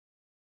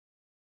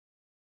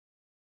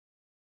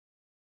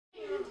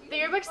The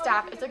yearbook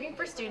staff is looking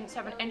for students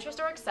who have an interest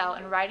or excel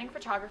in writing,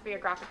 photography, or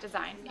graphic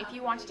design. If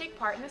you want to take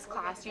part in this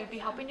class, you would be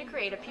helping to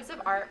create a piece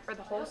of art for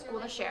the whole school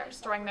to share,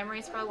 storing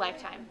memories for a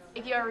lifetime.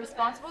 If you are a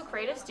responsible,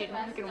 creative student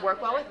who can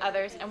work well with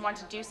others and want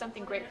to do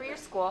something great for your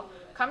school,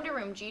 come to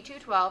room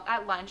G212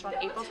 at lunch on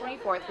April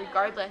 24th,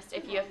 regardless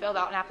if you have filled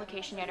out an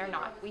application yet or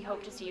not. We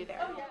hope to see you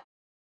there.